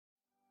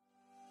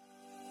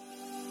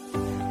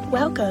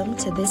Welcome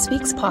to this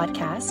week's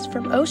podcast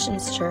from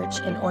Oceans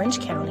Church in Orange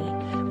County.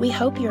 We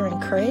hope you're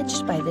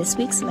encouraged by this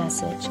week's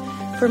message.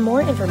 For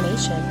more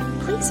information,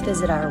 please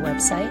visit our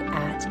website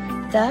at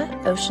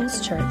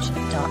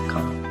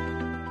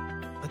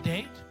theoceanschurch.com. The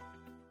date?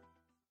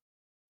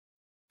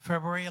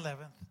 February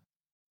 11th,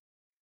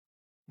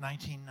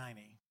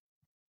 1990.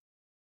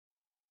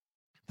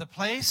 The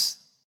place?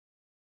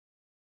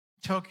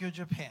 Tokyo,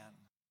 Japan.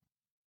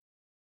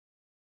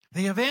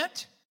 The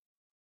event?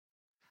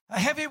 A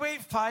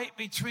heavyweight fight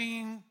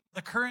between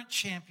the current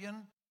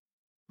champion,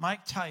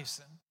 Mike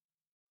Tyson,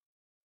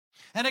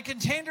 and a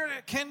contender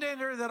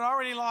that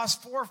already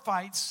lost 4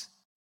 fights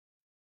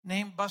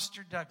named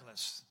Buster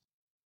Douglas.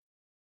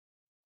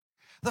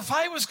 The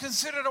fight was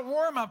considered a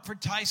warm-up for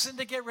Tyson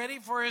to get ready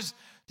for his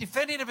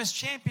defending of his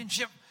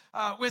championship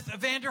with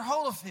Evander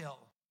Holyfield.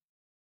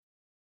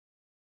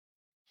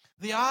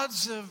 The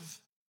odds of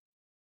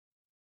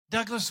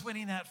Douglas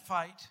winning that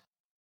fight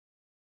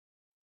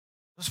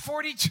was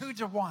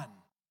 42-1.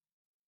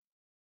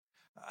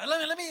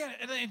 Let me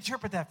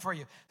interpret that for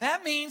you.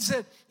 That means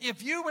that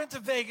if you went to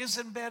Vegas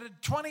and betted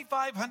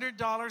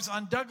 $2,500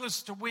 on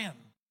Douglas to win,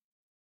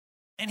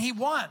 and he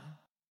won,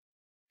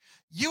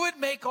 you would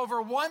make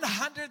over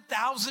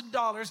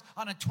 $100,000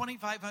 on a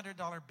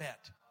 $2,500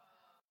 bet.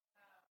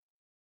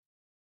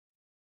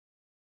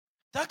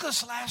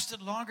 Douglas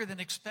lasted longer than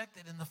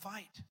expected in the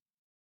fight.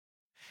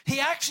 He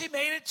actually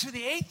made it to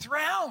the 8th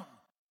round,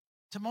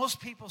 to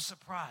most people's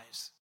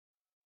surprise.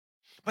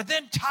 But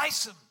then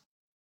Tyson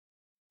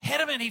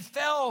hit him and he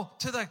fell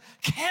to the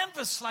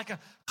canvas like a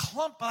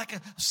clump, like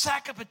a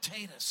sack of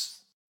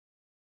potatoes.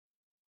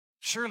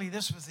 Surely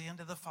this was the end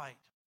of the fight.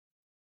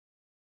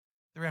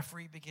 The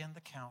referee began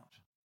the count.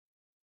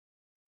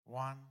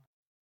 1,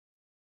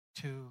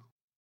 2,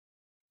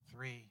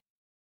 3,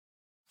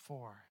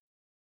 4,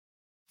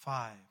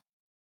 5,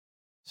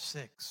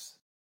 6,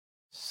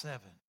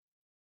 7,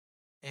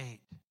 8,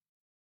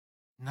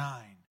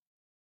 9.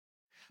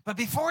 But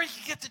before he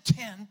could get to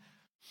 10,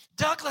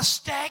 Douglas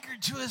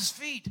staggered to his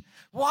feet,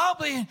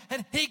 wobbly,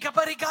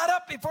 but he got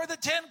up before the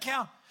 10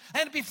 count.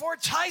 And before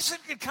Tyson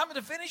could come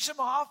to finish him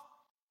off,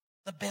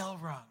 the bell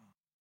rung.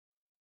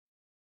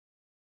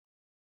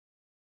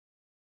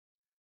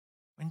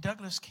 When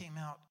Douglas came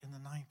out in the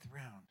 9th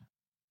round,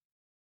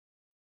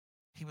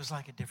 he was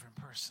like a different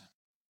person.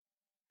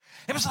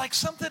 It was like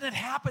something had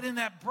happened in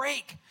that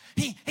break.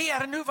 He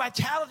had a new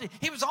vitality.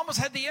 He was almost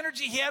had the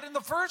energy he had in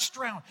the first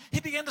round. He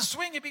began to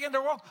swing. He began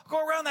to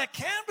go around that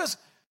canvas.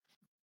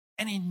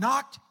 And he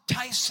knocked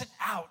Tyson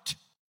out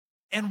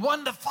and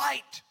won the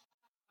fight.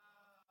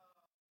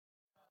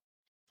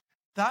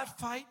 That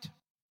fight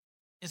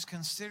is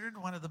considered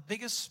one of the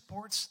biggest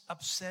sports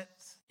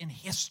upsets in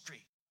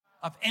history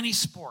of any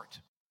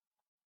sport.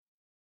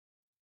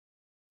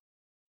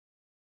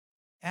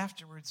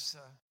 Afterwards,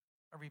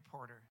 a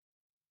reporter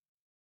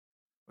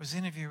was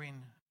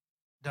interviewing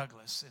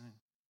Douglas, and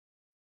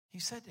he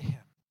said to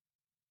him,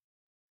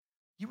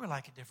 "You were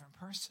like a different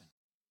person.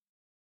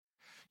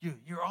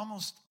 You're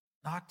almost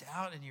knocked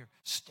out and you're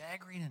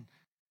staggering and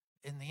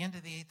in the end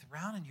of the 8th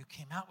round, and you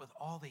came out with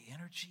all the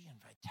energy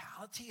and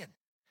vitality,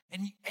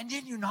 and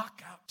then you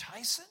knock out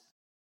Tyson?"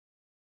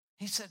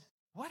 He said,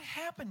 "What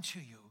happened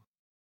to you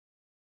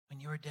when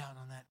you were down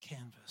on that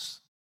canvas?"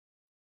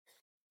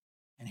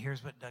 And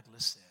here's what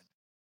Douglas said.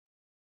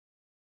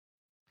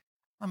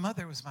 "My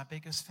mother was my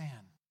biggest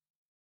fan.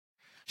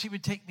 She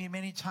would take me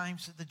many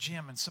times to the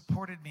gym and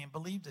supported me and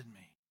believed in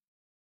me.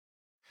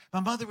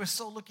 My mother was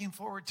so looking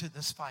forward to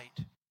this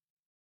fight.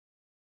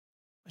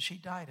 But she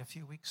died a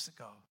few weeks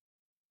ago.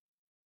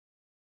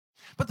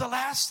 But the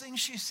last thing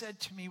she said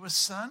to me was,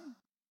 'Son,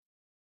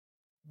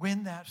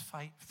 win that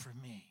fight for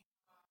me.'"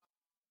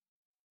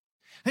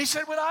 He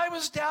said, "When I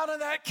was down on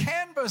that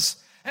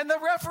canvas and the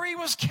referee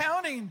was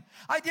counting,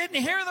 I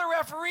didn't hear the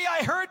referee.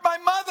 I heard my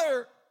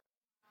mother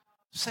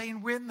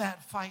saying, 'Win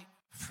that fight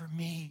for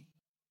me.'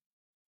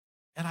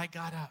 And I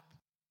got up."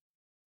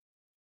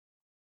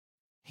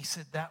 He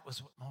said, "That was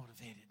what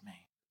motivated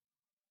me."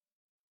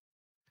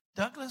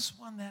 Douglas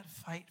won that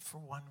fight for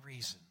one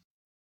reason.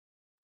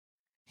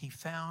 He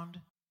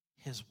found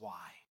his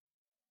why.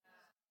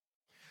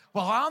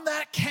 While on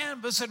that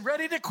canvas and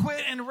ready to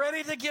quit and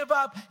ready to give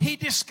up, he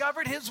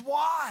discovered his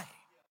why.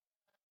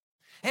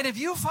 And if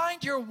you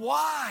find your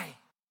why,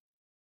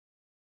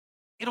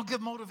 it'll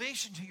give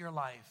motivation to your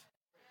life.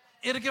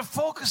 It'll give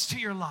focus to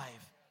your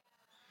life.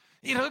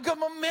 It'll give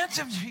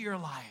momentum to your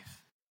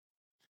life.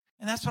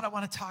 And that's what I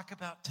want to talk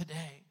about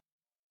today.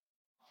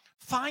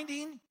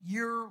 Finding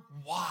your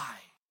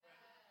why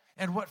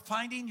and what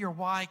finding your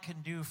why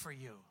can do for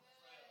you.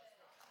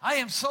 I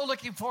am so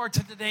looking forward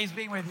to today's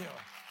being with you.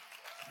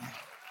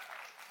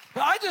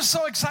 I'm just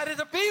so excited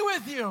to be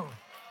with you.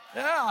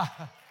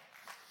 Yeah.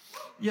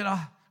 You know,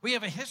 we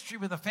have a history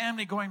with the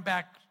family going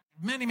back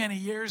many, many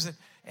years.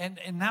 And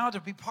now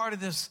to be part of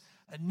this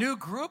new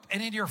group.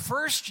 And in your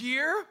first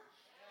year,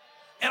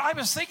 And I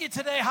was thinking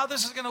today how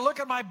this is going to look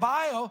in my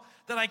bio,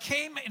 that I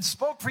came and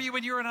spoke for you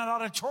when you were in an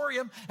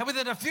auditorium, and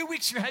within a few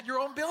weeks you had your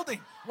own building.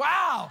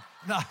 Wow.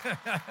 No.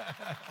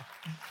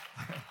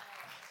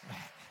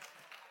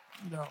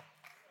 No.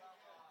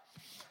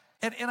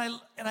 And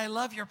I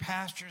love your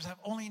pastors. I've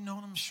only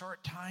known them a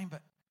short time,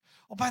 but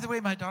oh, by the way,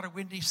 my daughter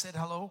Wendy said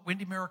hello.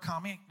 Wendy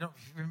Murakami. I don't know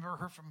if you remember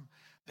her from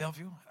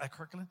Bellevue at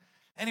Kirkland.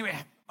 Anyway,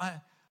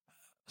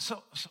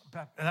 so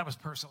that was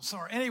personal.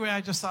 Sorry. Anyway,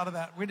 I just thought of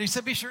that. Wendy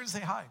said, "Be sure and say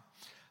hi."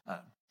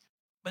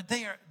 But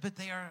they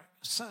are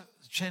so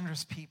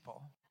generous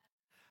people.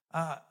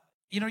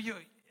 You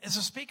as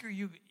a speaker,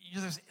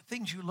 there's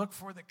things you look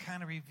for that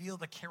kind of reveal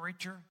the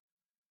character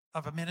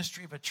of a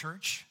ministry, of a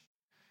church.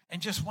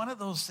 And just one of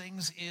those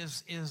things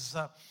is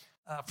a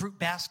fruit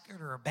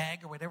basket or a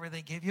bag or whatever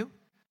they give you.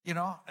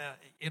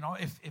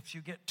 If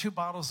you get 2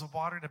 bottles of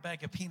water and a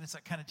bag of peanuts,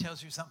 that kind of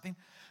tells you something.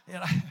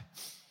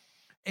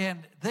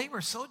 And they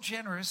were so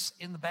generous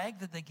in the bag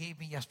that they gave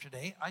me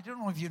yesterday. I don't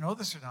know if you know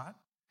this or not.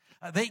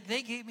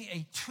 They gave me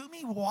a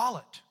Toomey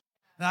wallet.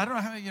 Now, I don't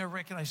know how many of you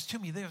recognize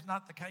Toomey. They're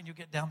not the kind you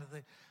get down to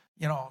the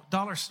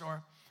dollar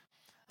store.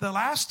 The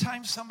last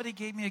time somebody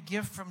gave me a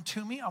gift from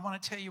Toomey, I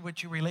want to tell you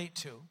what you relate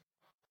to.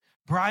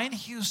 Brian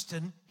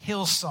Houston,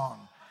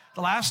 Hillsong.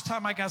 The last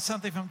time I got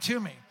something from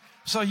Toomey.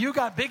 So you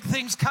got big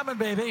things coming,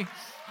 baby.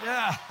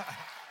 Yeah.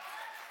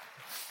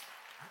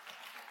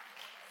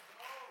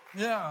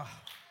 Yeah.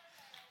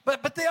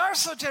 But they are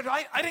so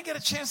generous. I didn't get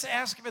a chance to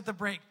ask him at the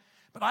break.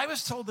 But I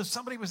was told that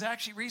somebody was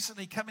actually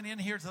recently coming in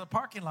here to the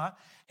parking lot,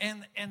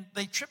 and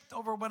they tripped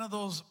over one of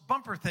those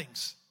bumper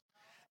things.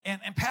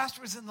 And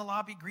Pastor was in the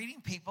lobby greeting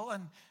people,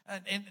 and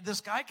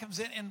this guy comes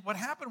in, and what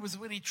happened was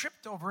when he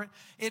tripped over it,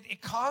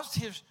 it caused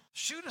his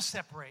shoe to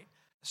separate.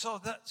 So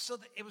that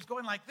it was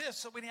going like this.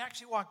 So when he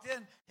actually walked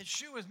in, his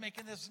shoe was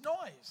making this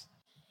noise.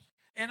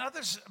 And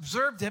others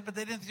observed it, but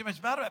they didn't think much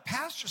about it. But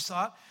Pastor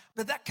saw it,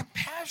 but that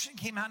compassion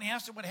came out, and he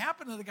asked him what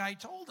happened to the guy. He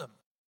told him.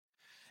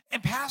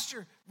 And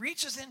Pastor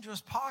reaches into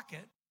his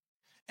pocket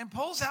and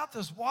pulls out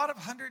this wad of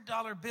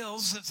 $100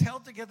 bills that's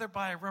held together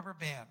by a rubber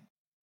band.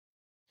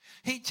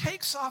 He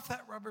takes off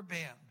that rubber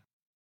band,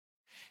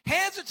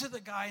 hands it to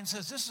the guy, and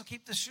says, "This will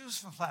keep the shoes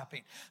from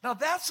flapping." Now,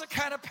 that's the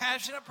kind of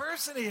passionate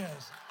person he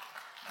is.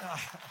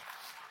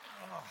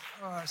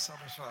 That's so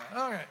much fun.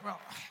 Okay, well.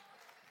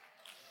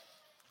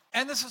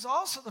 And this is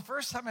also the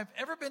first time I've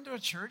ever been to a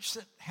church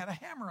that had a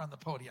hammer on the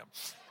podium.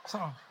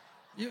 So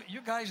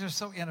you guys are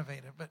so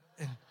innovative. But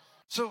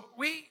so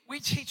we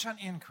teach on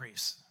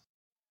increase.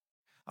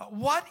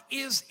 What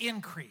is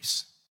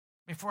increase?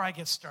 Before I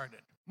get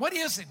started, what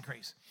is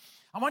increase?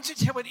 I want you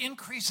to tell what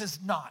increase is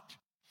not.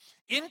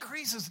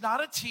 Increase is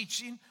not a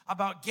teaching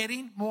about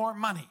getting more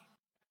money.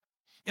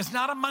 It's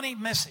not a money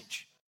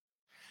message.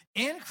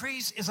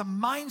 Increase is a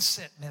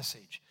mindset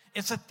message.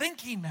 It's a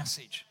thinking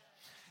message.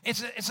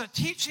 It's a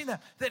teaching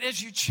that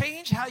as you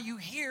change how you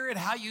hear and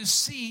how you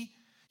see,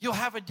 you'll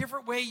have a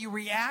different way you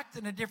react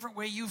and a different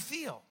way you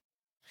feel.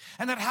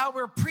 And that how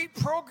we're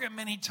pre-programmed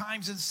many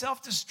times in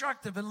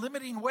self-destructive and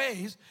limiting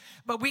ways,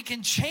 but we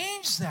can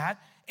change that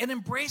and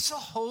embrace a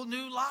whole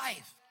new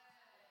life.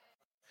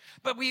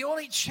 But we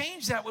only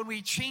change that when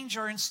we change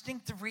our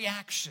instinctive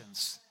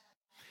reactions.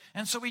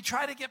 And so we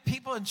try to get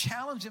people and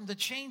challenge them to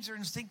change their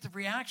instinctive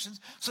reactions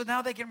so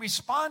now they can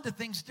respond to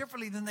things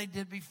differently than they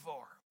did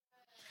before.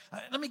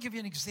 Let me give you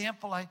an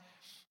example.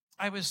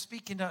 I was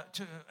speaking to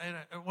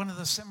one of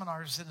the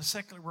seminars in the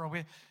secular world.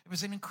 It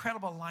was an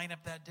incredible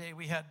lineup that day.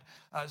 We had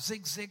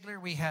Zig Ziglar.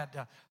 We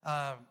had,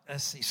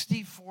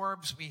 Steve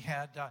Forbes. We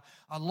had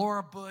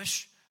Laura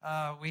Bush.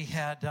 We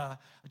had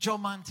Joe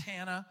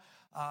Montana.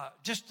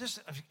 Just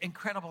an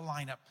incredible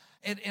lineup.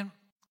 And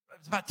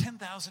it's about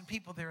 10,000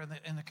 people there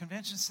in the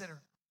convention center.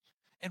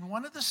 And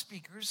one of the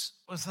speakers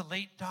was the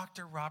late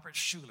Dr. Robert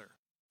Schuller.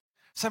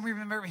 Some of you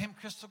remember him,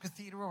 Crystal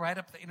Cathedral, right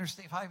up the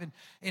Interstate 5,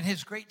 and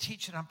his great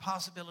teaching on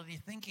possibility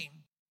thinking.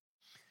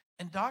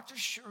 And Dr.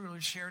 Schuller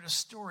shared a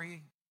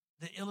story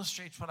that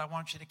illustrates what I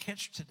want you to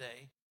catch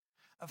today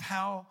of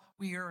how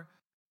we are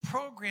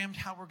programmed,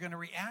 how we're going to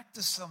react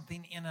to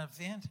something in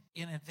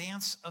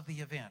advance of the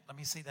event. Let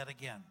me say that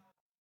again.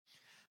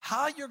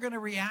 How you're going to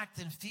react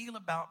and feel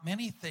about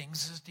many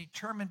things is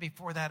determined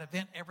before that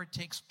event ever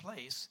takes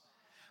place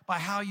by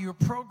how you're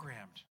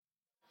programmed.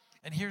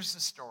 And here's the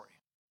story.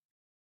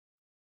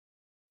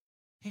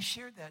 He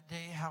shared that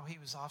day how he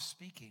was off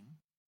speaking,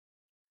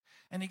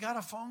 and he got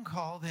a phone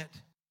call that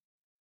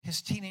his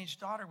teenage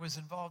daughter was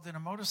involved in a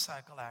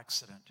motorcycle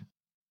accident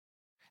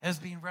as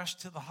being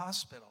rushed to the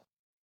hospital.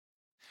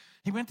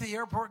 He went to the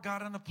airport,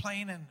 got on a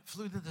plane, and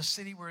flew to the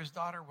city where his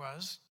daughter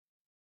was.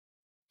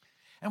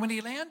 And when he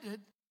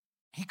landed,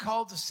 he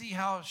called to see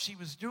how she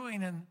was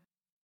doing, and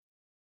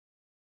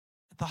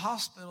at the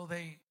hospital,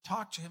 they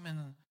talked to him,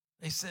 and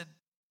they said,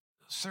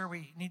 "Sir,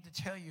 we need to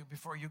tell you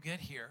before you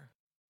get here,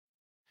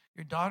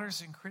 your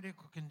daughter's in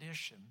critical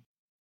condition,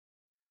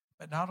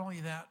 but not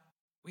only that,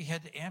 we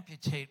had to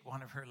amputate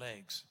one of her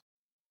legs."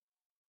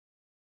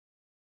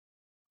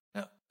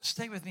 Now,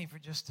 stay with me for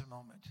just a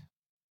moment.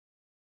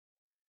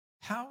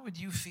 How would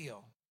you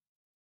feel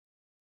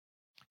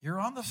You're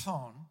on the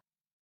phone,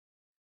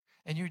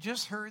 and you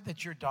just heard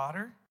that your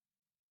daughter,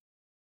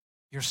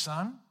 your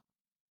son,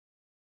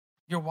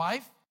 your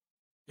wife,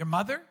 your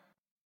mother,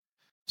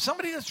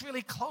 somebody that's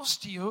really close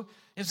to you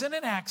is in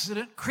an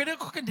accident,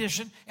 critical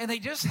condition, and they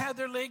just had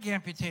their leg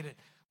amputated.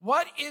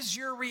 What is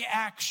your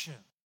reaction?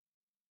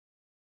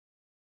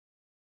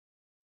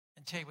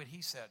 And tell you what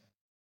he said.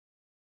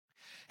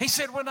 He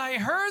said, when I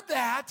heard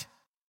that,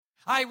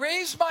 I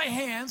raised my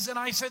hands and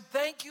I said,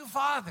 thank you,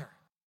 Father.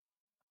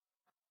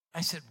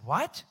 I said,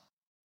 what?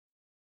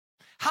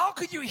 How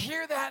could you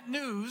hear that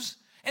news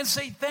and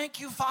say, thank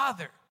you,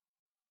 Father?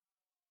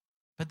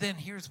 But then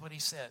here's what he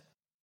said.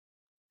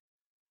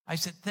 I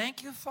said,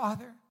 thank you,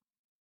 Father.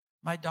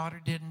 My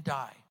daughter didn't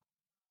die.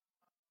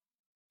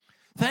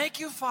 Thank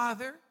you,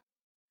 Father.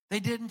 They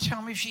didn't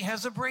tell me she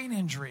has a brain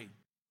injury.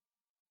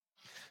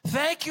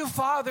 Thank you,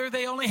 Father.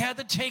 They only had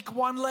to take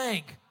one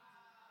leg.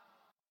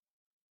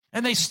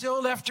 And they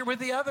still left her with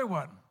the other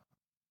one.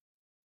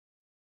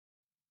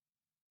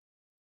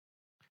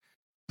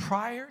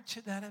 Prior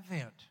to that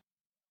event,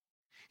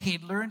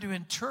 he'd learned to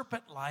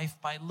interpret life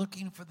by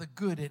looking for the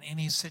good in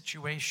any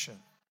situation.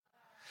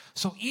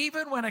 So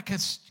even when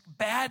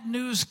bad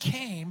news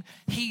came,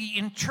 he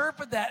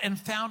interpreted that and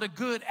found a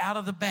good out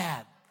of the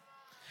bad.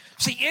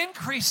 See,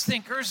 increased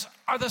thinkers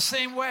are the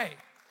same way.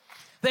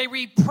 They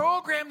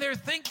reprogram their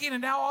thinking,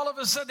 and now all of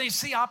a sudden they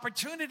see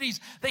opportunities.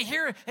 They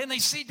hear and they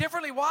see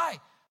differently. Why?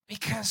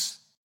 Because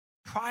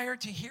prior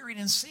to hearing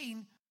and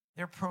seeing,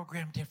 they're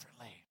programmed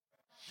differently.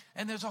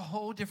 And there's a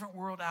whole different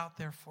world out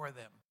there for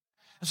them.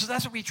 And so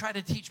that's what we try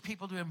to teach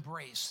people to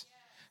embrace,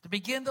 to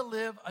begin to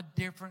live a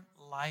different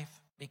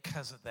life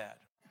because of that.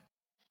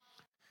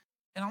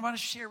 And I want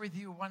to share with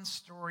you one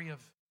story of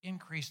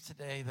increase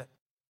today that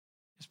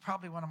is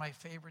probably one of my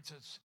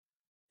favorites.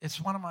 It's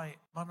one of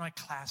my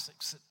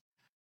classics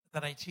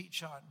that I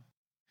teach on.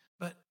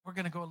 But we're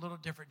going to go a little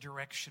different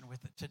direction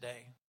with it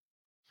today.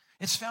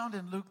 It's found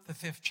in Luke, the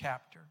 5th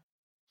chapter.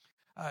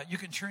 You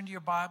can turn to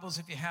your Bibles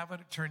if you have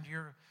it, or turn to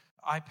your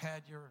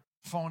iPad, your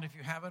phone if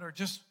you have it, or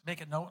just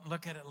make a note and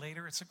look at it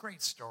later. It's a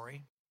great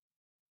story.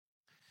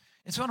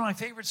 It's one of my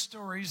favorite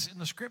stories in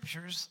the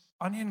scriptures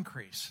on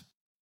increase.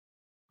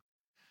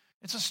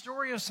 It's a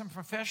story of some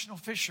professional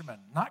fishermen,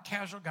 not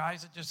casual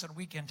guys that just on a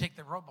weekend take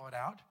their rowboat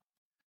out.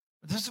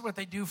 But this is what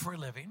they do for a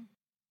living.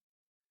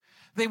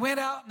 They went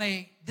out and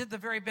they did the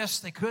very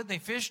best they could. They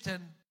fished,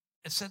 and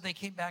it said they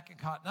came back and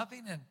caught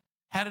nothing and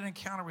had an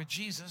encounter with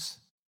Jesus,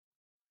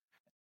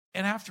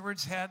 and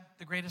afterwards had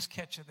the greatest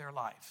catch of their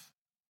life.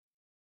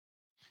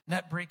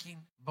 Net breaking,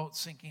 boat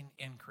sinking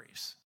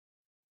increase.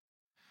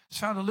 It's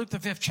found in Luke, the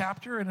 5th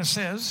chapter, and it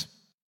says,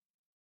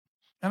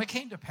 and it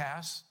came to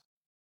pass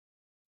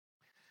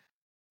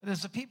that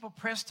as the people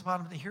pressed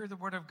upon him to hear the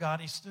word of God,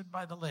 he stood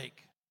by the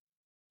lake.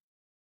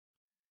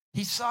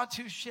 He saw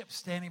 2 ships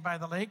standing by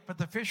the lake, but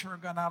the fishermen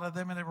had gone out of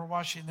them, and they were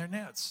washing their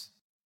nets.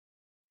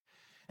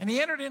 And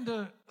he entered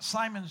into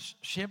Simon's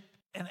ship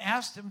and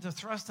asked him to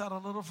thrust out a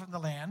little from the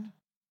land.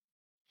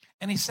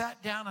 And he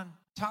sat down and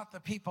taught the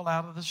people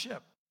out of the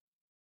ship.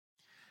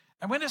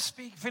 And when he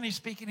finished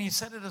speaking, he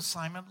said to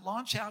Simon,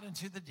 launch out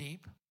into the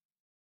deep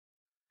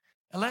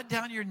and let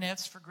down your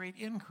nets for great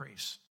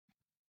increase.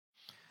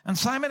 And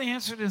Simon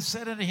answered and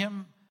said unto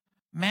him,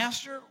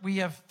 Master, we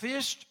have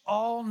fished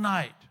all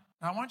night.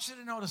 Now I want you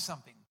to notice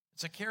something.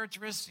 It's a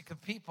characteristic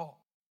of people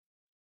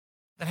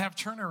that have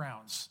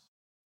turnarounds.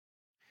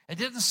 It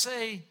didn't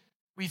say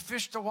we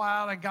fished a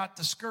while and got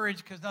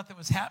discouraged because nothing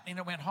was happening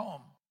and went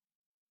home.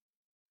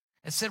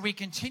 It said we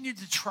continued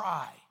to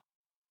try.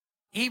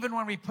 Even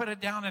when we put it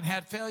down and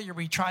had failure,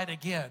 we tried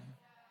again.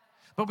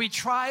 But we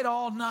tried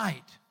all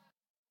night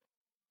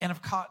and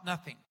have caught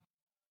nothing.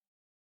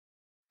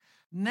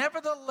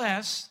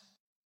 Nevertheless,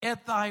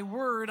 at thy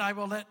word I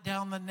will let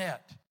down the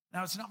net.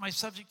 Now, it's not my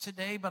subject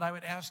today, but I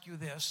would ask you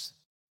this.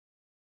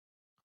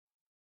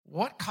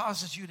 What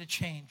causes you to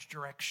change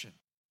direction?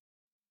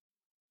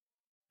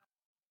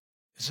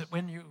 Is it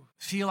when you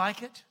feel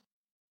like it?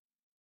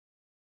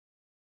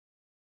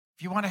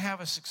 If you want to have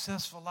a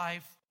successful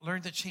life,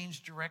 learn to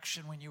change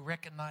direction when you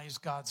recognize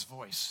God's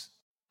voice.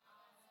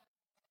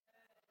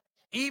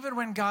 Even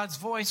when God's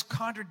voice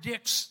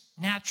contradicts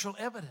natural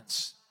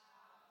evidence.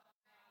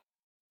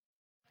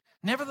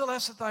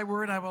 Nevertheless, at thy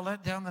word I will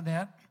let down the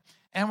net.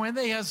 And when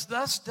they had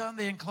thus done,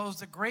 they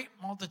enclosed a great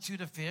multitude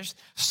of fish,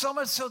 so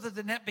much so that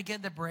the net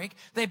began to break.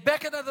 They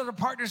beckoned unto the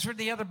partners for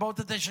the other boat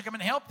that they should come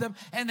and help them.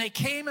 And they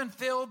came and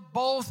filled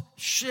both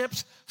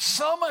ships,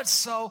 so much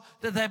so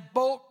that the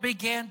boat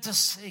began to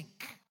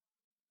sink.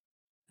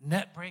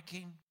 Net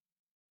breaking,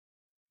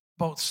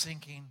 boat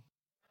sinking,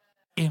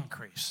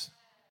 increase.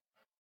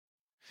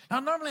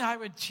 Now, normally I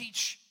would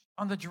teach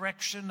on the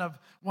direction of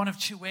one of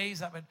 2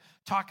 ways. I would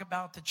talk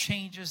about the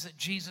changes that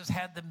Jesus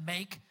had to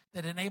make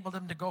that enabled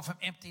them to go from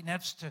empty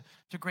nets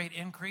to great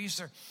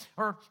increase.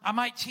 Or I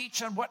might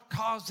teach on what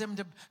caused them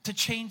to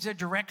change their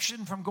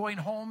direction from going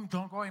home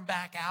to going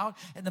back out.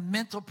 And the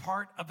mental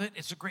part of it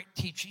is a great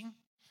teaching.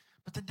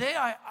 But today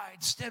I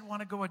instead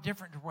want to go a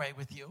different way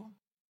with you.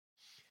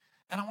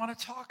 And I want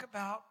to talk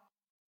about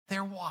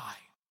their why.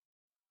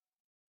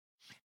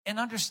 and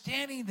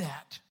understanding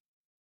that,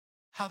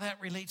 how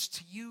that relates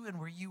to you and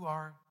where you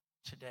are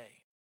today.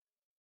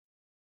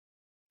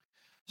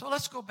 So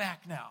let's go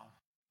back now.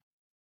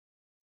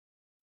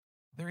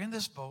 They're in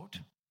this boat.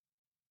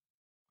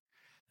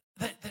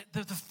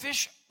 The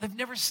fish, they've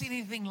never seen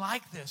anything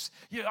like this.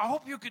 I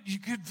hope you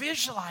could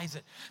visualize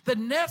it. The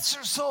nets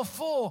are so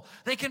full,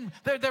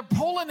 they're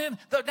pulling in.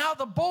 Now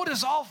the boat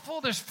is all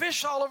full. There's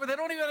fish all over. They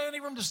don't even have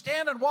any room to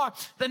stand and walk.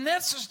 The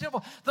nets are still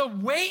full. The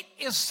weight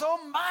is so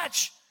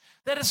much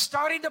that it's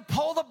starting to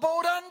pull the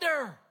boat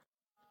under.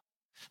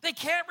 They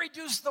can't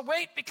reduce the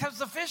weight because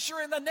the fish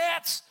are in the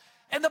nets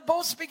and the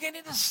boat's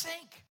beginning to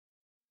sink.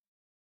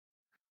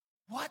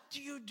 What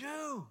do you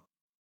do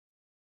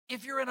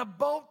if you're in a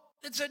boat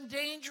that's in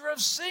danger of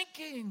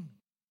sinking?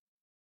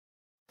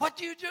 What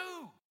do you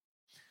do?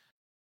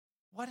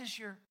 What is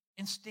your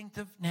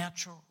instinctive,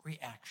 natural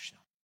reaction?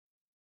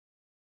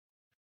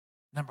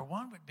 Number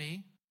one would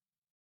be,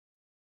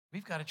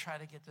 we've got to try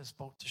to get this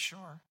boat to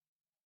shore.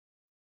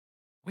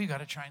 We've got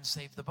to try and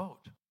save the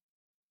boat.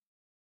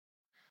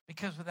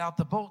 Because without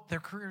the boat,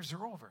 their careers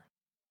are over.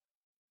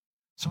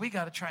 So we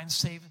got to try and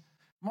save.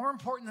 More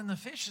important than the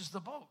fish is the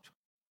boat.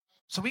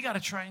 So we got to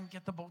try and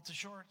get the boat to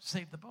shore,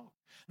 save the boat.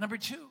 Number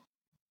two,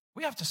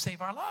 we have to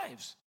save our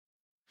lives.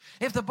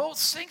 If the boat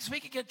sinks, we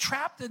could get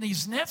trapped in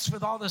these nets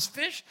with all this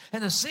fish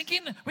and the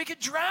sinking. We could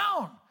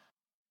drown.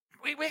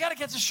 We got to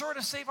get to shore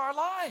to save our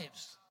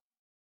lives.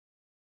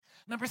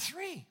 Number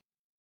three,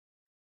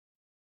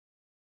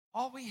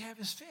 all we have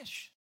is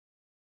fish.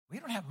 We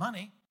don't have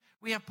money.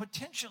 We have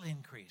potential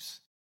increase.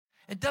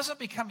 It doesn't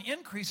become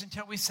increase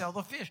until we sell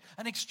the fish.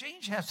 An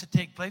exchange has to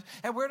take place.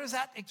 And where does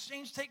that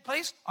exchange take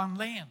place? On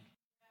land.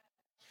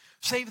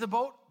 Save the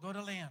boat, go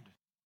to land.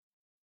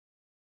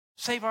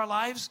 Save our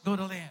lives, go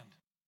to land.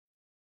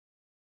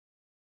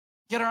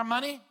 Get our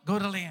money, go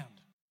to land.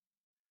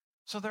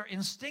 So their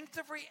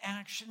instinctive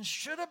reaction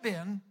should have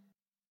been,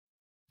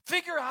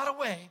 figure out a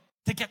way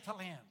to get to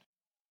land.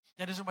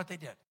 That isn't what they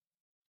did.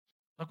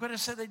 Look what it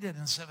said they did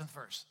in the 7th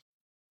verse.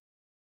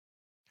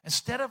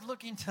 Instead of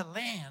looking to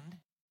land,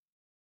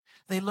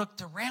 they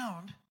looked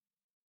around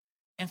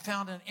and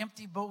found an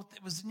empty boat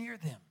that was near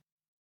them.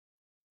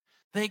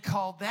 They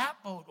called that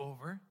boat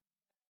over,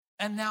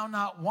 and now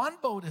not one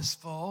boat is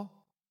full,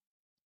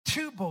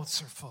 2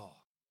 boats are full.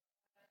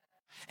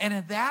 And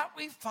in that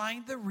we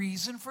find the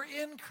reason for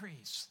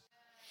increase.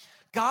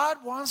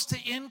 God wants to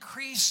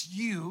increase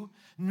you,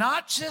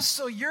 not just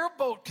so your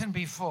boat can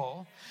be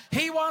full.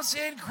 He wants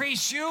to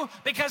increase you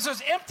because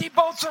there's empty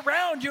boats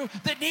around you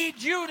that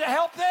need you to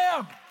help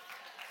them.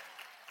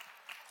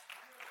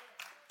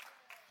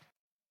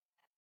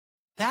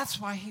 That's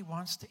why he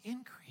wants to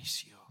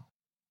increase you.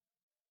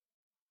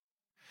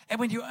 And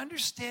when you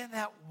understand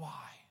that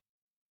why,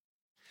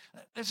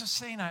 there's a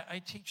saying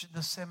I teach in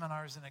the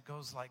seminars, and it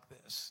goes like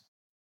this.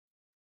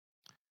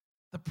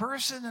 The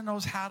person that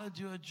knows how to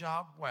do a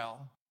job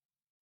well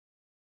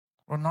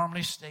will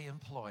normally stay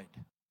employed.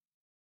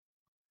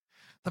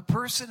 The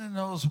person who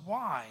knows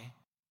why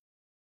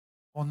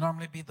will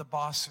normally be the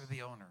boss or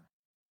the owner.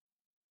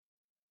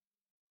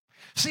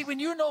 See, when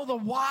you know the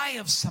why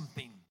of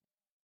something,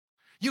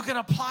 you can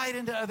apply it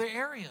into other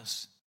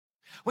areas.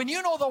 When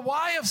you know the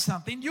why of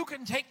something, you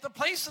can take the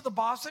place of the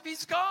boss if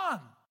he's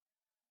gone.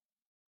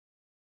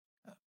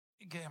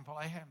 Example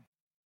I had.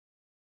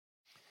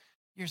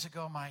 Years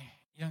ago, my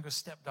youngest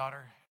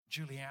stepdaughter,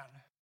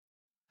 Julianne,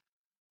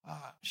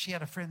 she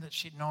had a friend that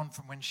she'd known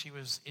from when she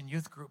was in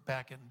youth group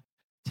back in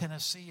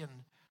Tennessee.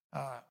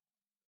 And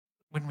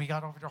when we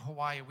got over to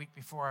Hawaii a week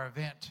before our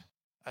event,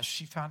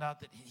 she found out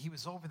that he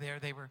was over there.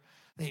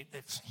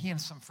 He and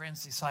some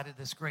friends decided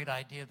this great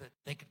idea that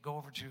they could go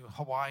over to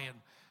Hawaii and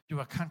do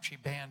a country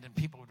band, and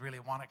people would really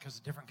want it because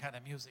of different kind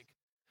of music.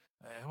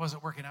 It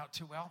wasn't working out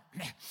too well.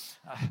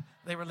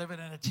 They were living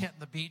in a tent on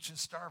the beach and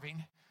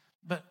starving.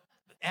 But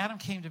Adam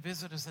came to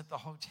visit us at the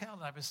hotel,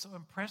 and I was so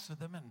impressed with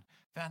him and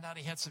found out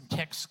he had some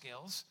tech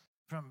skills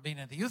from being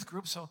in the youth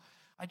group. So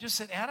I just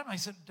said, Adam, I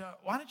said,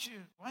 why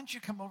don't you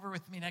come over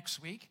with me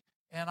next week,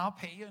 and I'll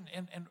pay you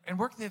and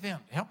work the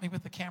event. Help me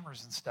with the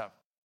cameras and stuff.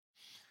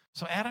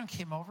 So Adam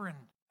came over, and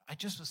I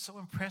just was so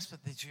impressed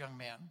with this young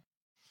man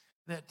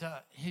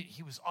that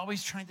he was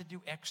always trying to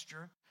do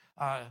extra.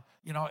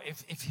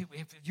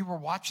 If you were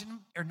watching him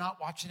or not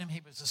watching him,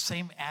 he was the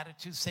same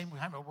attitude, same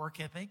kind of work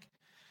ethic.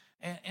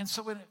 And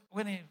so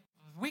when the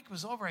week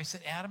was over, I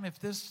said, Adam, if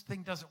this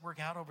thing doesn't work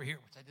out over here,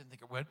 which I didn't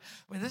think it would,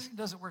 when this thing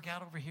doesn't work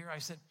out over here, I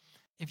said,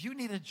 if you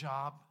need a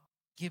job,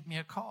 give me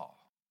a call.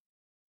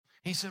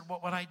 He said,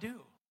 what would I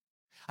do?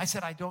 I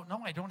said, I don't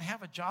know. I don't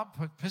have a job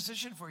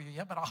position for you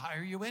yet, but I'll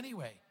hire you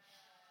anyway.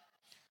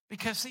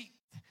 Because, see,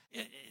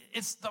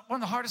 one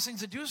of the hardest things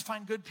to do is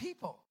find good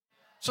people.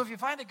 So if you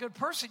find a good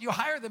person, you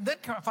hire them, then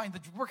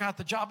work out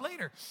the job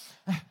later.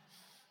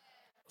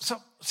 So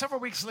several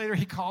weeks later,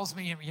 he calls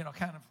me, and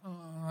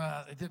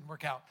it didn't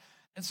work out.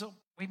 And so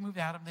we moved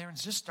Adam there and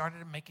just started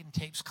making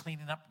tapes,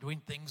 cleaning up,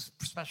 doing things,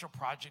 special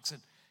projects.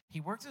 And he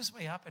worked his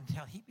way up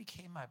until he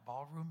became my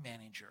ballroom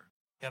manager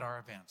at our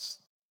events.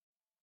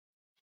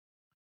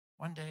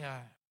 One day,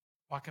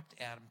 Walk up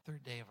to Adam,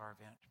 third day of our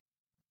event.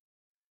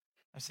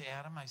 I say,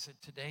 Adam, I said,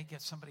 today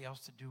get somebody else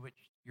to do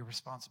your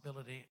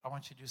responsibility. I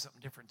want you to do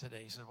something different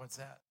today. He said, what's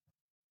that?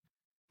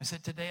 I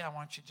said, today I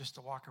want you just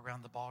to walk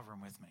around the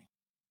ballroom with me.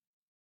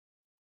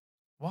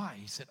 Why?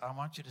 He said, I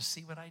want you to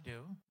see what I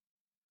do.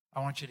 I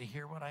want you to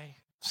hear what I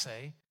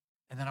say.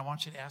 And then I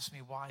want you to ask me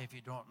why if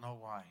you don't know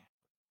why.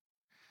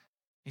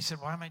 He said,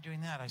 why am I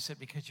doing that? I said,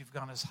 because you've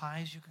gone as high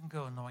as you can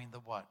go knowing the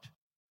what.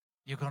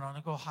 You can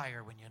only go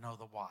higher when you know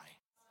the why.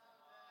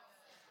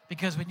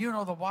 Because when you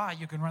know the why,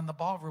 you can run the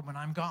ballroom when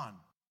I'm gone.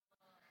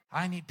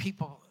 I need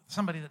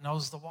somebody that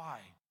knows the why.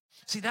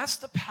 See, that's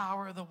the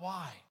power of the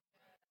why.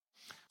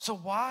 So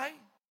why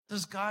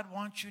does God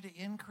want you to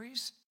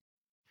increase?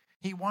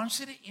 He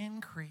wants you to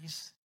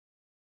increase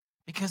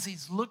because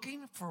he's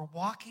looking for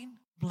walking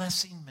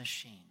blessing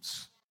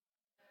machines.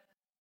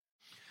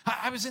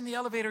 I was in the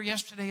elevator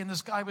yesterday, and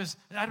this guy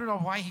I don't know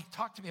why he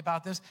talked to me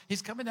about this.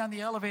 He's coming down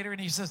the elevator,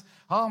 and he says,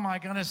 oh, my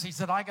goodness. He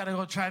said, I got to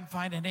go try and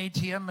find an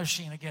ATM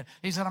machine again.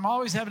 He said, I'm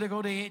always having to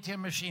go to the ATM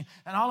machine,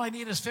 and all I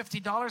need is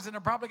 $50, and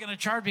they're probably going to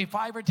charge me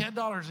 $5 or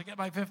 $10 to get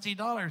my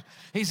 $50.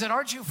 He said,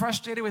 aren't you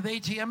frustrated with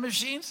ATM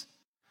machines?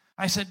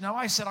 I said, no.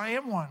 I said, I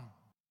am one.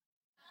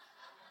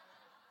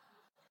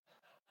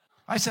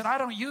 I said, I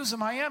don't use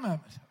them. I am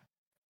them.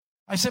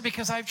 I said,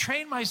 because I've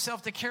trained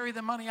myself to carry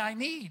the money I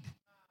need.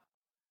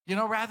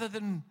 Rather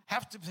than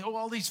have to owe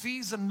all these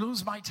fees and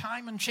lose my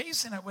time and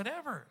chasing it,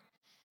 whatever.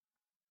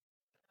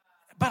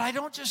 But I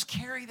don't just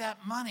carry that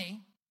money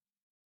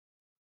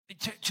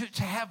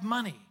to have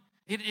money.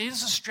 It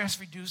is a stress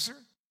reducer.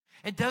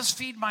 It does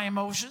feed my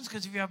emotions,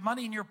 because if you have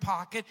money in your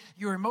pocket,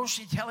 you're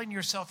emotionally telling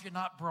yourself you're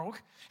not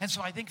broke. And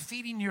so I think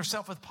feeding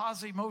yourself with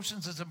positive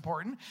emotions is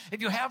important.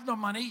 If you have no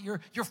money,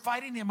 you're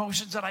fighting the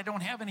emotions that I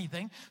don't have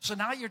anything. So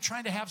now you're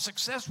trying to have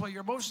success while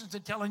your emotions are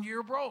telling you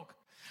you're broke.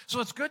 So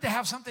it's good to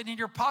have something in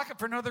your pocket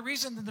for another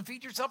reason than to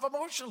feed yourself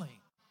emotionally.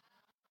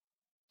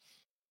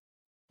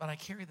 But I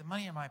carry the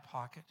money in my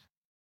pocket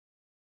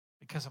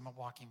because I'm a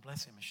walking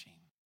blessing machine.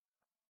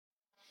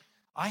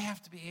 I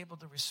have to be able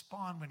to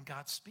respond when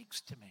God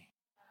speaks to me.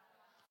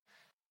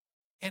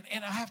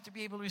 And I have to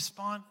be able to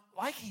respond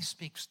like he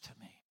speaks to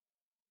me.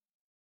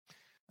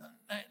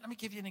 Let me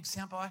give you an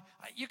example.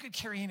 You could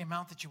carry any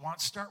amount that you want.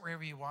 Start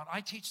wherever you want.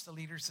 I teach the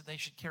leaders that they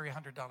should carry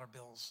 $100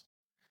 bills.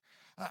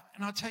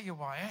 And I'll tell you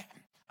why.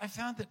 I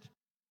found that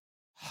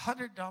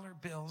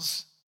 $100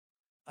 bills,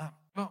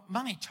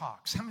 money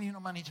talks. How many of you know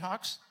money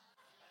talks?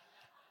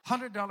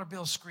 $100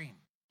 bills scream.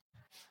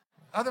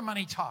 Other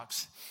money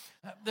talks.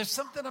 There's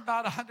something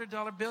about a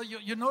 $100 bill.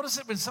 You notice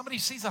it when somebody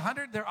sees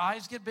 100, their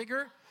eyes get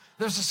bigger.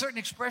 There's a certain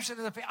expression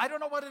in the face. I don't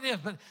know what it is,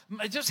 but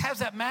it just has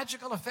that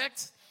magical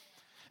effect.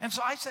 And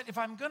so I said, if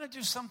I'm going to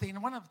do something,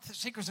 and one of the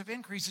secrets of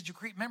increase is you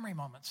create memory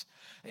moments.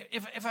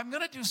 If I'm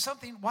going to do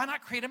something, why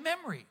not create a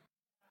memory?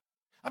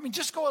 I mean,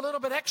 just go a little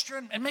bit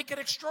extra and make it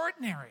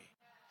extraordinary.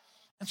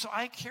 And so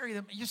I carry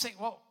them. You say,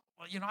 well,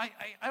 I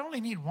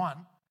only need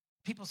one.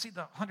 People see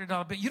the $100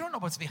 bill. You don't know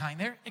what's behind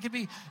there. It could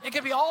be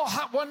all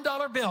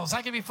 $1 bills.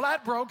 I could be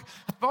flat broke,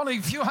 only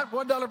a few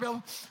 $1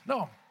 bills.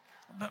 No,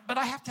 but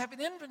I have to have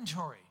an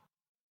inventory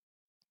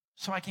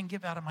so I can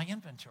give out of my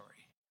inventory.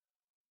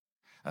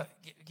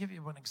 Give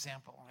you one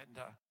example.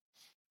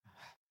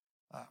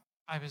 And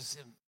I was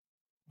in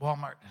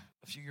Walmart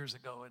a few years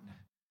ago, and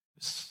it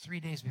was 3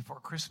 days before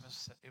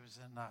Christmas. It was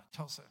in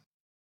Tulsa.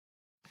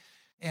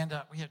 And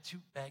we had 2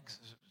 bags,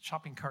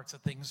 shopping carts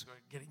of things,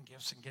 getting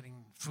gifts and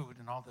getting food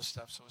and all this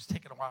stuff. So it was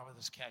taking a while with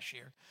this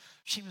cashier.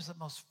 She was the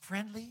most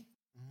friendly,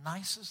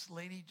 nicest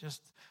lady,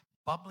 just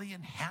bubbly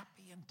and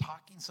happy and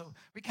talking. So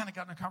we kind of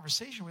got in a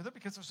conversation with her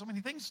because there's so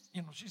many things,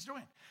 she's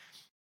doing.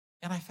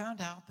 And I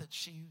found out that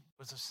she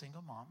was a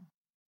single mom.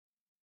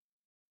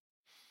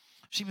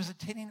 She was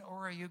attending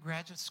ORU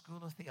Graduate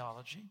School of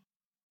Theology.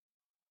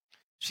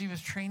 She was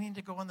training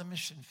to go on the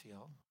mission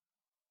field.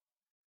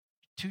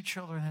 2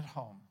 children at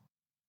home.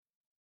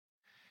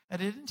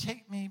 And it didn't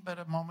take me but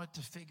a moment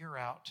to figure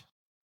out,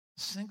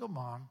 single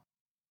mom,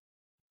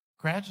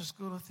 graduate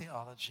school of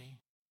theology,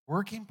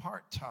 working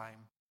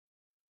part-time,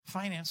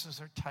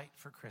 finances are tight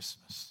for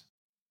Christmas.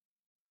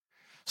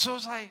 So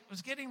as I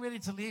was getting ready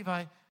to leave,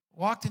 I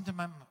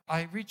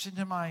reached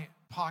into my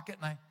pocket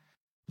and I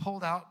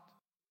pulled out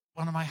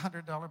one of my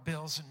 $100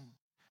 bills and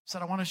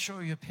said, I want to show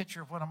you a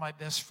picture of one of my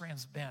best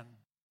friends, Ben.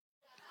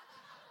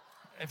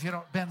 If you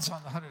don't, Ben's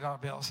on the $100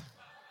 bills.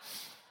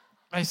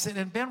 I said,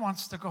 and Ben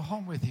wants to go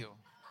home with you.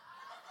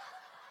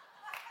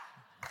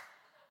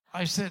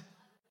 I said,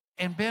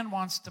 and Ben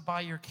wants to buy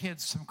your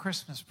kids some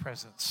Christmas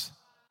presents.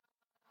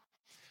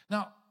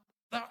 Now,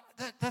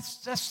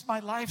 that's my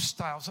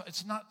lifestyle. So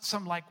it's not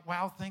some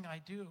wow thing I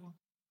do.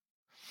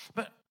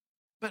 But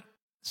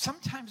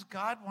sometimes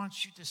God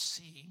wants you to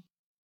see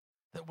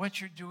that what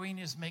you're doing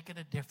is making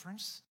a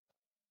difference.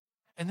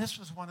 And this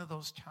was one of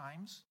those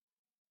times.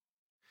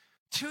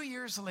 2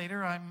 years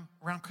later, I'm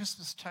around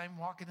Christmas time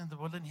walking in the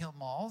Woodland Hill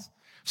malls.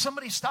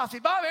 Somebody stops me,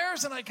 Bob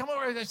Harrison, and I come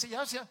over and I say,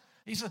 yes.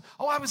 He said,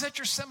 oh, I was at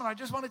your seminar. I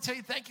just want to tell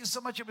you thank you so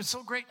much. It was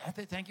so great. I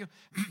said, thank you.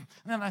 And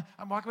then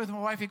I'm walking with my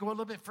wife. We go a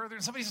little bit further.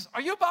 And somebody says,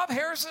 are you Bob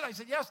Harrison? I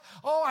said, yes.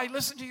 Oh, I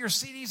listened to your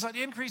CDs on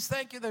Increase.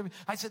 Thank you.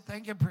 I said,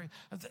 thank you.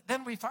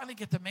 Then we finally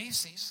get to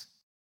Macy's.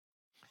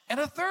 And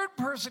a third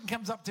person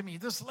comes up to me,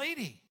 this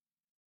lady.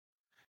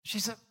 She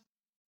said,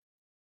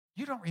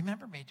 you don't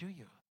remember me, do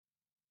you?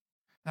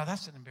 Now,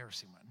 that's an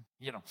embarrassing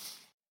one,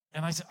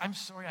 And I said, I'm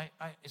sorry.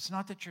 It's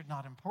not that you're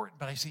not important,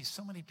 but I see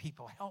so many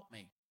people help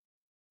me.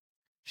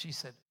 She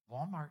said,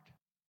 Walmart,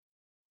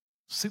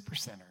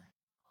 Supercenter,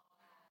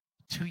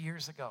 2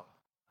 years ago.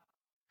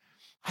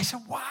 I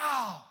said,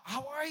 wow,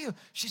 how are you?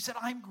 She said,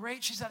 I'm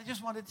great. She said, I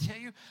just wanted to tell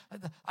you,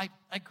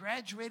 I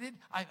graduated.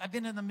 I've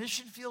been in the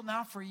mission field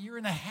now for 1.5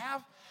 years.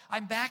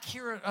 I'm back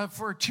here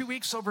for 2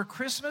 weeks over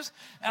Christmas,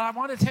 and I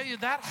want to tell you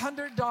that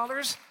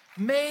 $100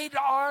 made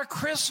our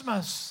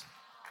Christmas.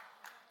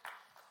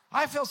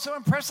 I felt so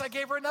impressed, I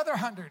gave her another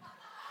 100.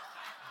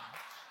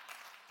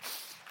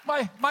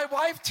 My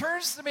wife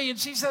turns to me and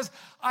she says,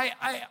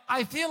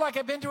 I feel like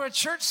I've been to a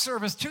church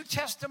service, 2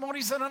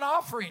 testimonies and an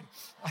offering.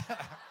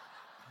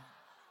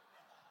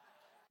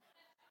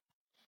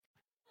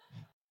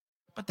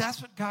 But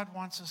that's what God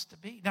wants us to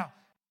be. Now,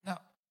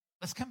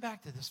 let's come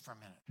back to this for a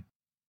minute.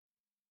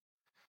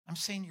 I'm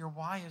saying your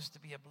why is to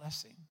be a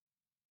blessing.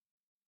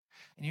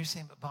 And you're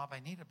saying, but Bob, I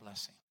need a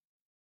blessing.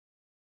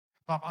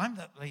 Bob, I'm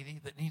that lady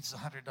that needs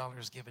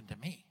 $100 given to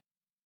me.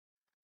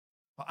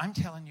 Well, I'm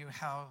telling you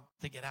how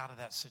to get out of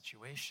that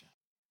situation.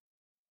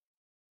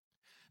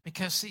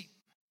 Because, see,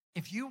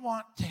 if you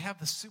want to have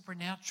the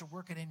supernatural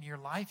working in your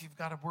life, you've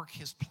got to work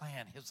his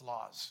plan, his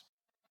laws.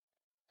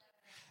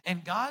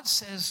 And God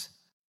says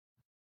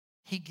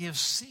he gives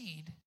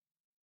seed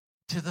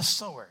to the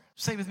sower.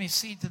 Say with me,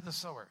 seed to the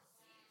sower.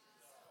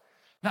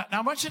 Now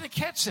I want you to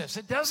catch this.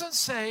 It doesn't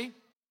say,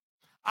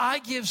 I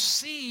give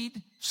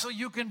seed so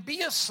you can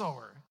be a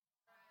sower.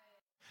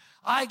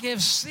 I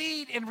give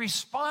seed in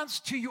response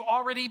to you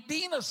already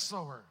being a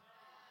sower.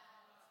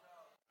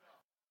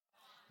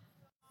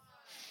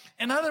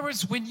 In other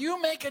words, when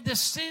you make a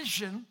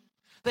decision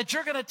that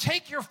you're going to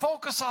take your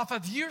focus off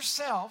of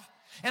yourself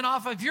and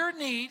off of your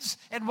needs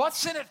and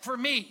what's in it for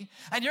me,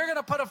 and you're going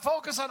to put a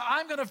focus on,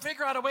 I'm going to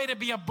figure out a way to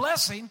be a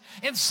blessing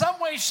in some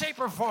way, shape,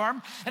 or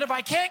form. And if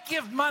I can't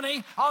give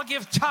money, I'll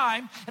give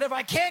time. And if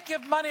I can't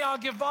give money, I'll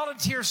give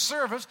volunteer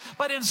service.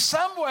 But in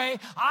some way,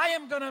 I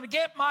am going to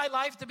get my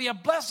life to be a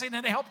blessing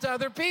and help to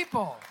other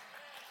people.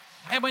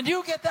 And when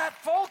you get that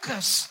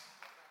focus,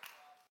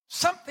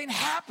 something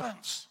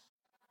happens.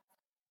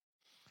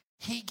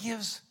 He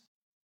gives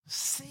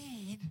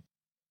seed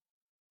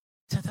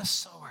to the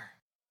sower.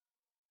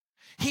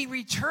 He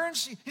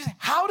returns. You say,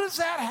 how does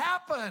that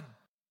happen?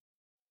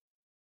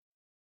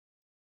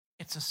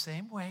 It's the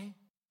same way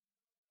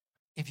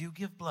if you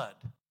give blood.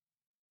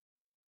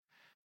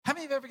 How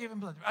many of you have ever given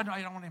blood? I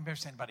don't want to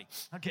embarrass anybody.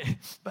 Okay,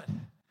 but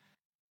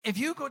if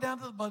you go down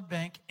to the blood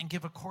bank and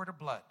give a quart of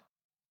blood,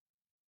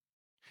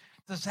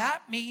 does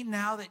that mean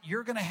now that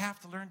you're going to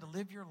have to learn to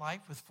live your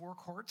life with 4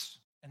 quarts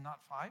and not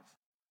 5?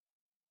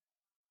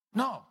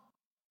 No.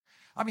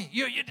 I mean,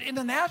 in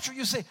the natural,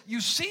 you say,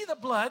 you see the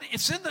blood,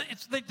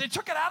 they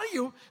took it out of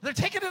you, they're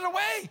taking it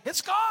away,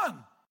 it's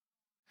gone.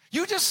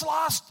 You just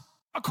lost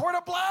a quart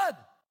of blood.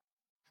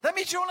 That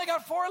means you only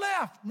got 4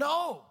 left.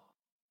 No.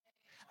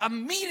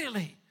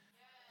 Immediately,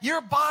 your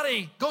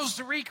body goes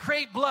to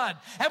recreate blood,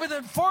 and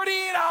within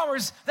 48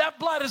 hours, that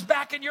blood is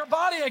back in your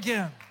body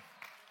again.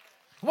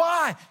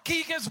 Why?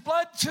 He gives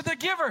blood to the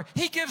giver.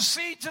 He gives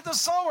seed to the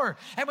sower.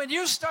 And when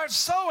you start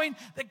sowing,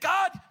 that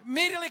God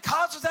immediately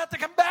causes that to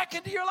come back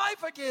into your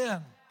life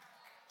again.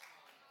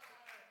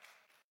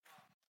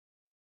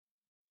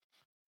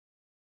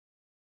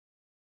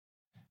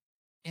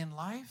 In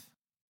life,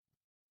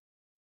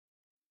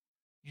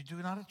 you do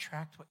not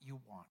attract what you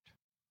want.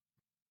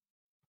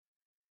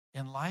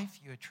 In life,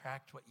 you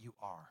attract what you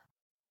are.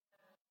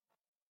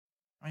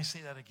 Let me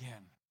say that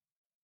again.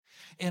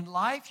 In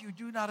life, you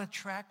do not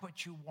attract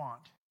what you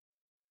want.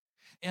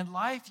 In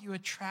life, you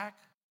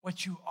attract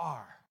what you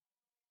are.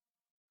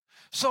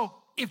 So,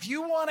 if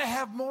you want to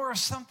have more of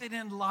something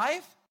in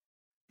life,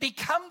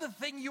 become the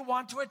thing you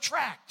want to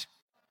attract.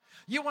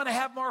 You want to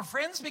have more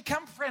friends,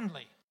 become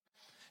friendly.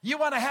 You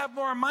want to have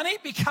more money,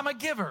 become a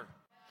giver.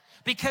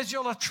 Because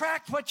you'll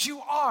attract what you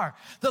are.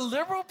 The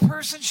liberal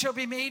person shall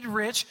be made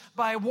rich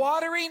by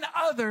watering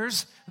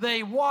others,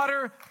 they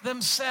water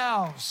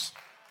themselves.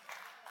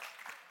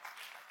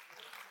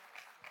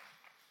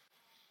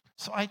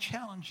 So I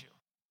challenge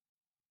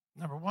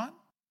you. Number 1,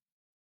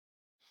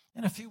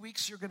 in a few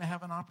weeks, you're going to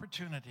have an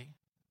opportunity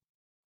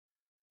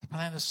to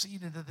plant a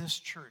seed into this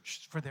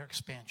church for their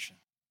expansion.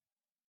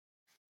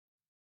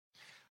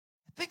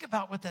 Think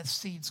about what that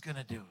seed's going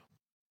to do.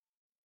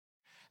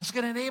 It's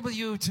going to enable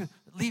you to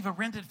leave a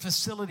rented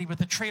facility with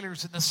the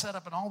trailers and the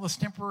setup and all this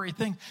temporary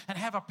thing and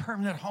have a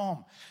permanent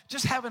home.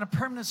 Just having a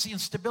permanency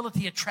and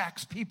stability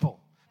attracts people.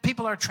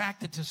 People are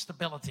attracted to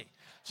stability.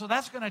 So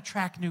that's going to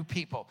attract new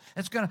people.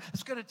 It's going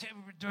to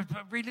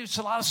reduce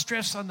a lot of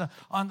stress on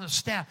the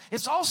staff.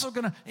 It's also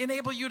going to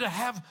enable you to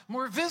have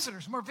more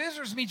visitors. More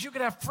visitors means you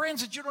can have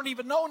friends that you don't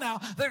even know now.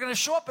 They're going to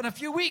show up in a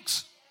few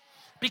weeks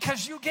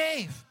because you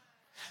gave.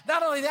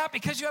 Not only that,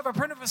 because you have a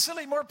permanent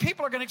facility, more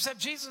people are going to accept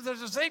Jesus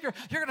as a Savior.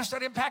 You're going to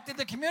start impacting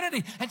the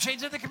community and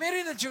changing the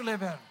community that you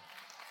live in.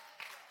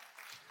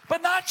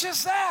 But not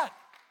just that.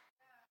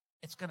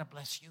 It's going to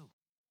bless you.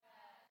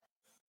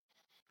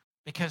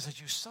 Because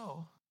as you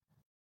sow,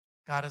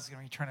 God is going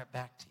to return it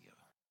back to you.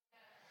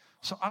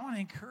 So I want to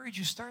encourage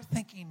you, start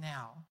thinking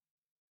now,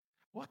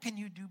 what can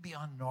you do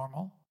beyond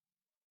normal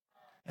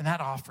in that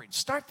offering?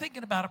 Start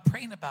thinking about it,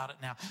 praying about it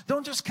now.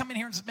 Don't just come in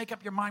here and just make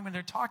up your mind when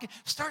they're talking.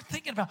 Start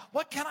thinking about,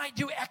 what can I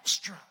do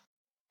extra?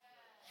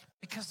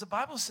 Because the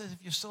Bible says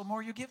if you sow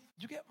more, you get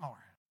more.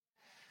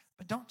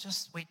 But don't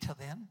just wait till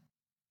then.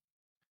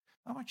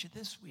 I want you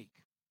this week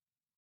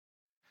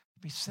to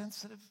be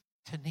sensitive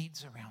to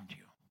needs around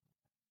you.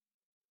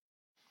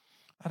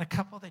 I had a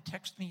couple, they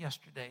texted me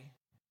yesterday.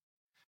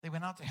 They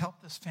went out to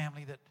help this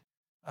family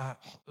that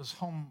whose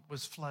home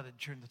was flooded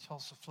during the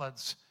Tulsa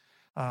floods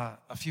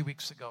a few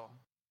weeks ago.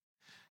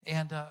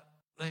 And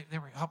they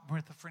were helping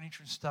with the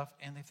furniture and stuff,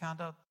 and they found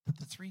out that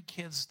the 3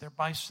 kids, their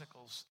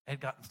bicycles had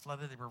gotten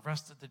flooded. They were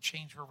rusted. The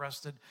chains were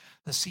rusted.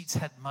 The seats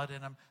had mud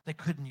in them. They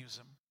couldn't use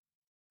them.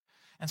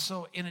 And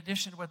so in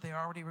addition to what they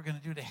already were going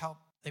to do to help,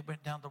 they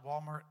went down to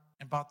Walmart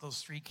and bought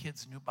those 3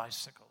 kids new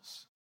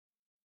bicycles.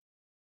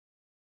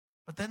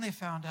 But then they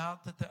found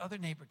out that the other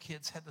neighbor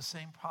kids had the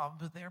same problem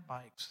with their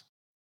bikes.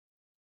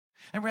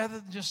 And rather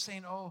than just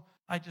saying, oh,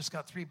 I just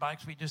got 3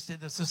 bikes, we just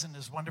did this, isn't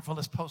as wonderful,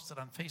 let's post it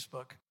on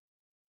Facebook.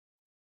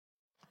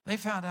 They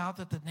found out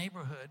that the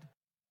neighborhood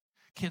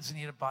kids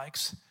needed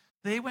bikes.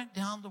 They went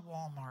down to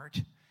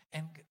Walmart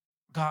and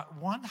got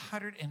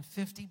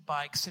 150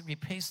 bikes and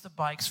replaced the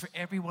bikes for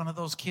every one of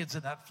those kids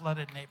in that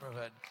flooded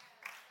neighborhood.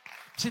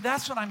 See,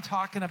 that's what I'm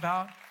talking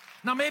about.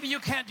 Now, maybe you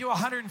can't do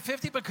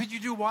 150, but could you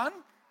do one?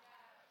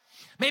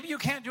 Maybe you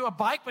can't do a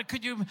bike, but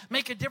could you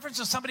make a difference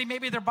to somebody?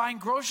 Maybe they're buying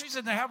groceries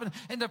and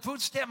their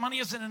food stamp money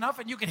isn't enough,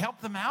 and you could help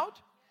them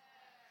out.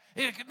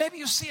 Maybe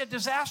you see a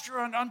disaster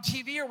on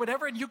TV or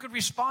whatever, and you could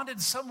respond in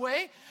some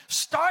way.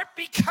 Start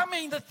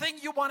becoming the thing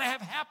you want to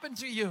have happen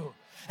to you.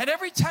 And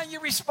every time you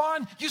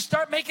respond, you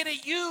start making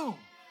it you.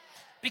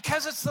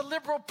 Because it's the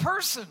liberal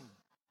person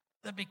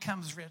that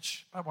becomes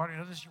rich by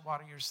watering others. You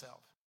water yourself.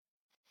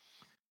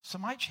 So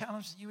my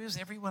challenge to you is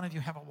every one of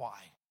you have a why.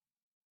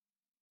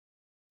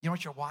 You know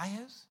what your why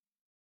is?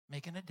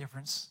 Making a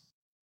difference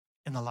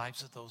in the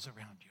lives of those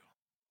around you.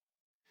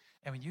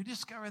 And when you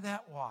discover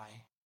that why,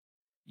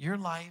 your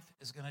life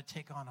is going to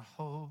take on a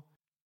whole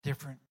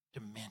different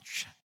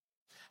dimension.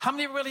 How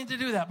many are willing to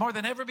do that more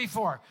than ever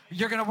before?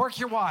 You're going to work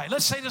your why.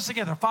 Let's say this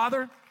together.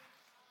 Father,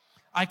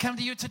 I come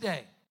to you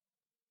today,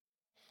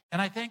 and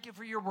I thank you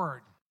for your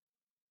word.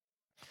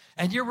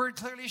 And your word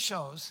clearly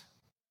shows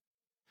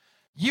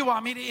you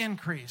want me to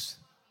increase.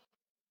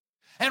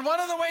 And one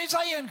of the ways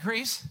I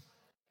increase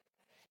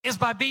is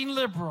by being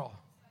liberal.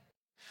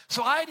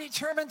 So I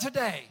determine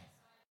today,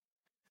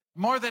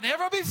 more than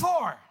ever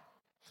before,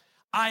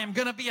 I am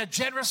going to be a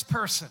generous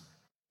person.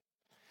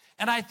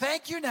 And I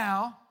thank you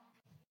now,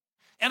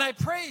 and I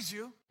praise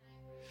you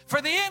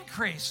for the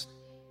increase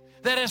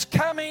that is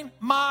coming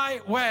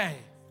my way.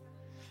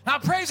 Now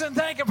praise and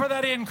thank you for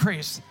that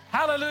increase.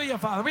 Hallelujah,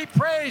 Father. We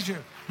praise you.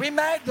 We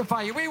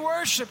magnify you. We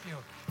worship you.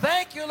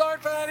 Thank you,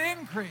 Lord, for that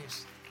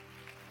increase.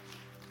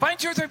 Find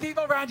 2 or 3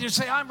 people around you and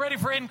say, I'm ready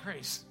for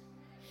increase.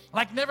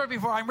 Like never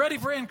before. I'm ready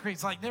for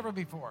increase like never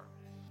before.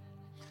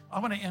 I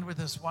want to end with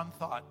this one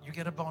thought. You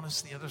get a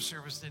bonus the other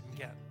service didn't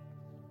get.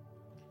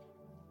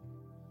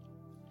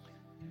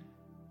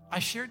 I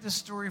shared this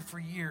story for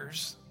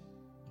years,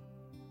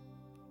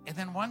 and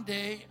then one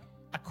day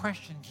a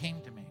question came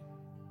to me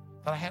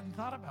that I hadn't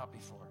thought about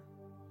before.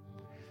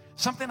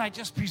 Something I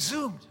just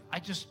presumed.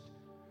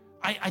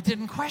 I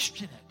didn't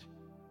question it.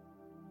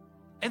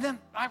 And then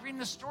I read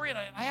the story and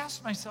I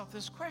asked myself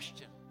this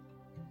question.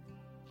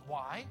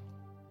 Why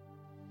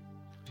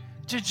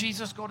did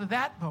Jesus go to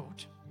that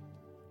boat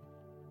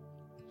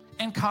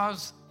and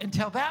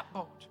tell that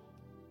boat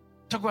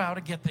to go out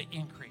and get the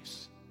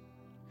increase?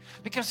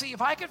 Because see,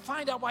 if I could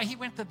find out why he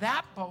went to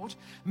that boat,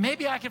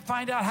 maybe I could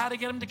find out how to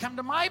get him to come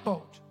to my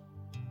boat.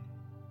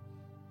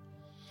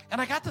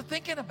 And I got to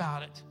thinking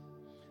about it.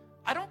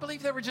 I don't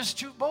believe there were just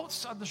 2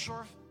 boats on the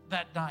shore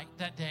that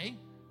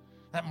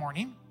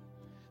morning.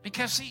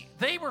 Because see,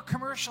 they were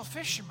commercial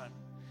fishermen.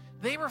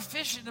 They were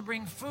fishing to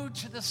bring food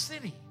to the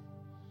city.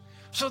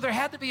 So there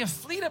had to be a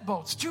fleet of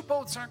boats. 2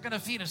 boats aren't going to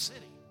feed a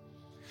city.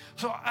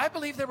 So I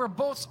believe there were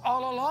boats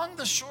all along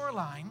the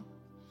shoreline.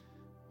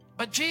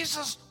 But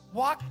Jesus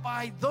walked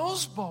by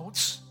those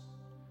boats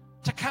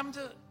to come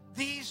to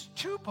these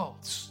 2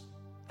 boats.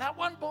 That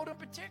one boat in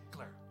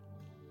particular.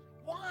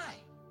 Why?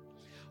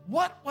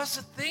 What was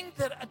the thing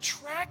that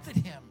attracted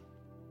him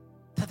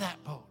to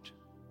that boat?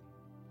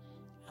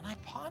 And I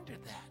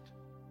pondered that.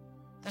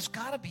 There's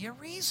got to be a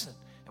reason.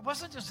 It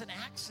wasn't just an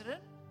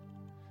accident.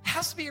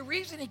 Has to be a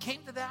reason he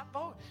came to that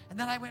boat. And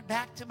then I went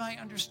back to my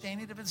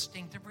understanding of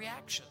instinctive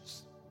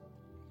reactions.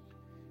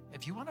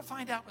 If you want to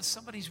find out what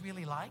somebody's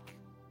really like,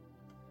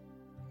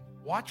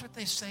 watch what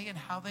they say and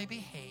how they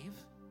behave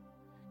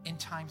in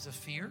times of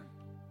fear,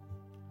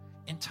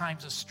 in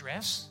times of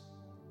stress,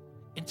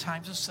 in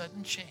times of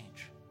sudden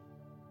change.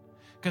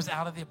 Because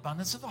out of the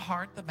abundance of the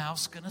heart, the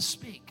mouth's going to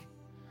speak.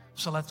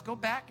 So let's go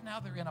back now.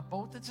 They're in a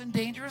boat that's in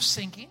danger of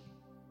sinking.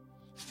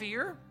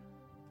 Fear,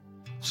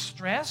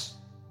 stress,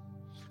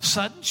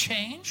 sudden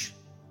change.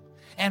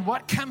 And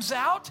what comes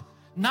out?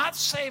 Not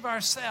save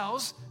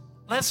ourselves.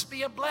 Let's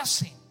be a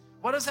blessing.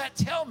 What does that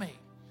tell me?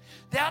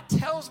 That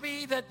tells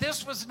me that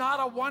this was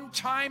not a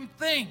one-time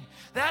thing.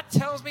 That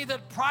tells me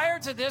that prior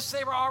to this,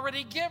 they were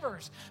already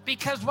givers.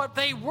 Because what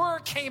they were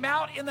came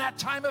out in that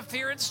time of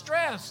fear and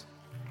stress.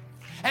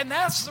 And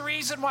that's the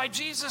reason why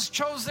Jesus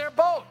chose their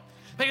boat.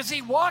 Because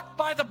he walked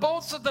by the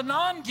boats of the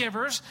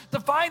non-givers to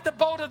find the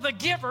boat of the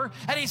giver.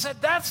 And he said,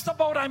 that's the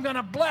boat I'm going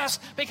to bless,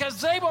 because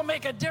they will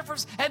make a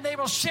difference and they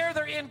will share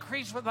their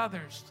increase with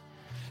others.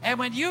 And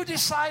when you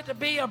decide to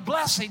be a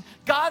blessing,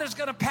 God is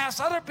going to pass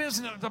other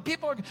business.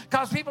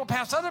 Cause people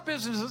pass other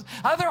businesses,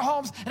 other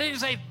homes, and He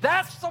say,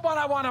 that's the one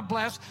I want to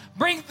bless.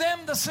 Bring them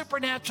the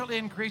supernatural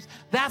increase.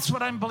 That's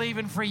what I'm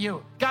believing for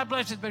you. God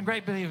bless you. It's been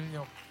great believing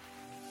you.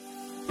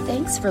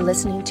 Thanks for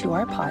listening to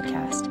our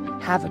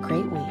podcast. Have a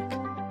great week.